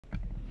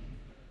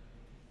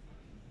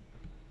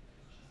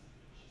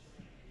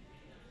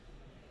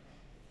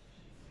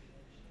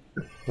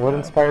What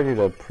inspired you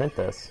to print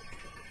this?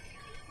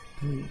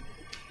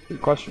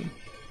 Good question.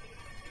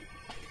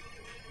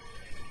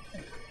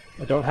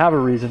 I don't have a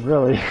reason,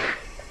 really.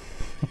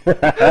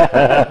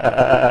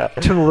 To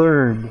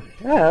learn.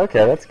 Yeah,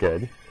 okay, that's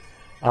good.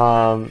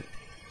 And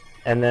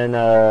then,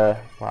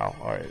 wow,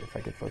 alright, if I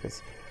could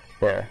focus.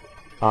 There.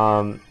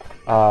 So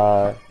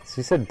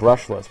you said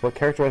brushless. What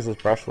characterizes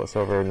brushless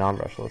over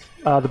non-brushless?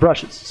 The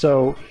brushes.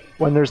 So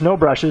when there's no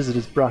brushes, it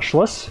is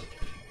brushless.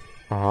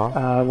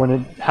 When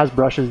it has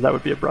brushes, that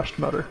would be a brushed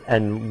motor.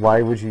 And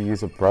why would you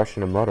use a brush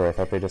in a motor? I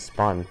thought they just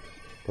spun.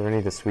 They don't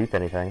need to sweep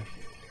anything.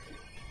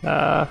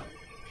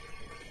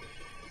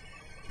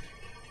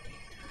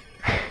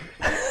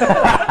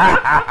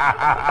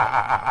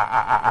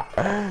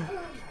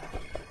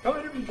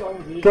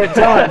 Good,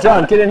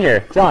 John, get in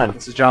here. John.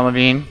 This is John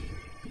Levine,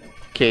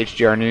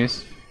 KHGR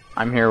News.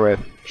 I'm here with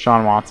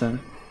Sean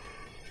Watson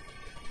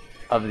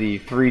of the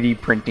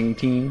 3D printing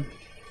team.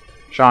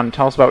 Sean,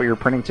 tell us about what you're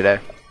printing today.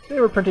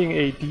 Today we're printing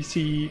a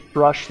DC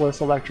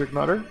brushless electric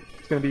motor.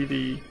 It's going to be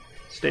the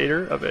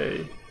stator of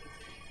a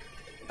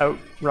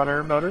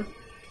outrunner motor.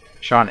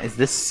 Sean, is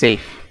this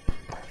safe?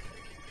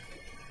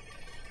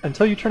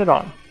 Until you turn it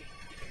on.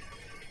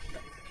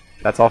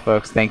 That's all,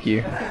 folks. Thank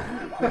you.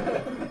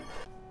 Now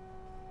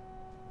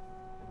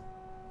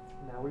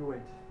we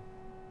wait.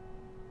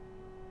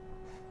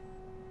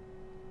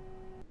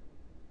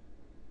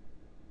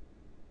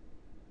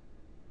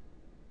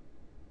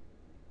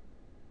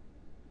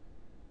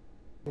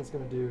 What it's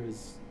going to do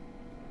is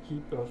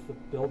heat both the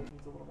build.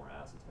 Needs a little more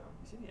acetone.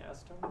 You see the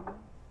acetone in there?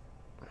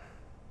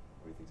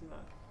 What do you think's in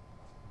that?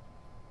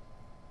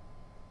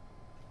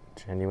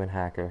 Genuine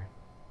hacker.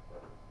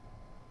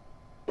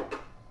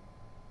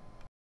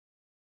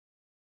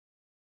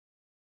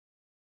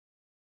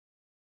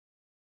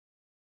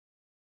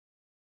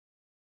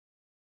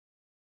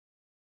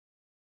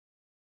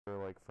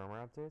 Like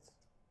firmware updates?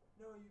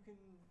 No, you can,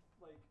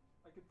 like,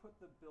 I could put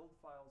the build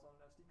files on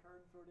an SD card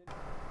and throw it in.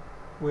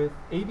 With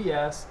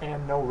ABS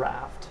and no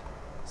raft.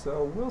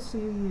 So we'll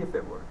see if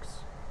it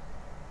works.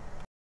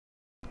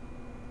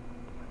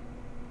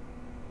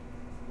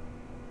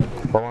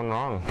 Going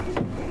wrong.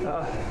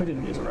 We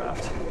didn't use a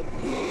raft.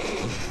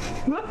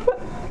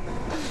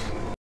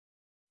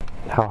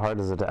 How hard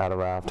is it to add a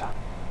raft?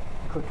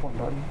 Click one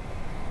button.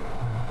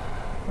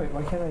 Wait,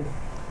 why can't I?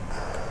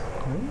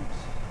 Oops.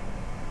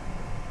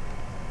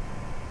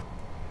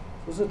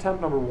 This is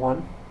attempt number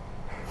 1.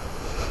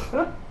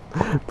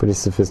 Pretty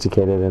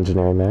sophisticated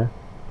engineering there.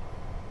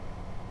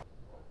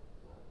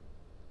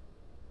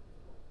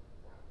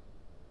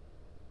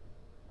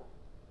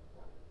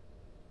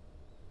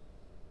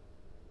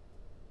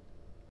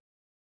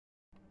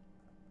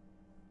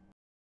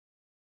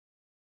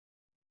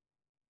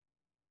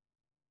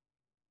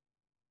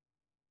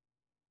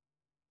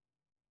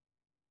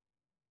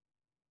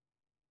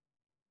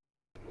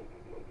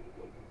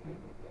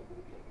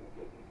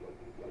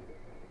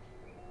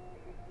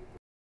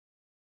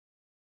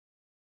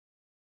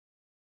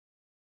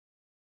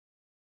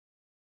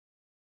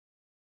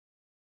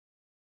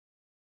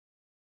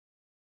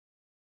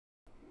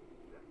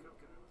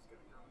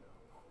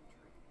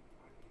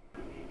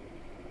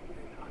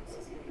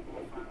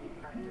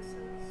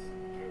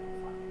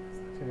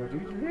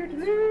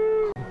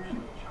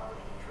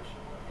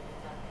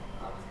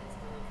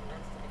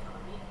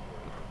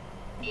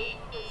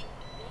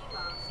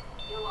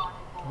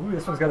 Ooh,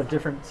 this one's got a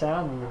different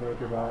sound when you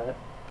make it by it.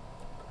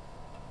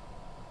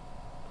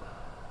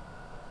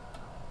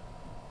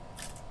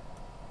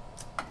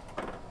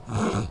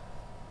 Alright,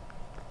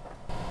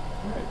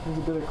 there's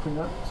a bit of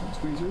cleanup, some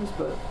tweezers,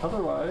 but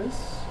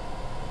otherwise,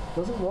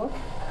 doesn't look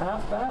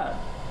half bad.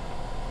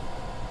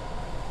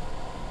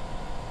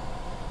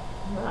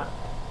 Nah.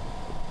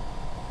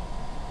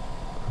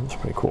 That's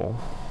pretty cool.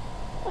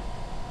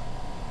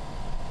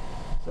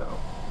 So,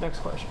 next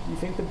question. Do you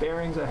think the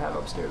bearings I have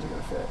upstairs are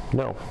going to fit?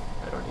 No.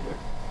 I don't either.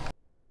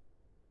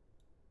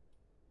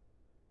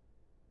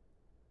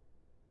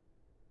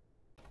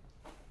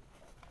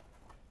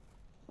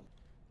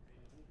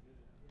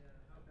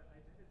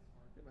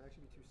 It might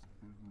actually be too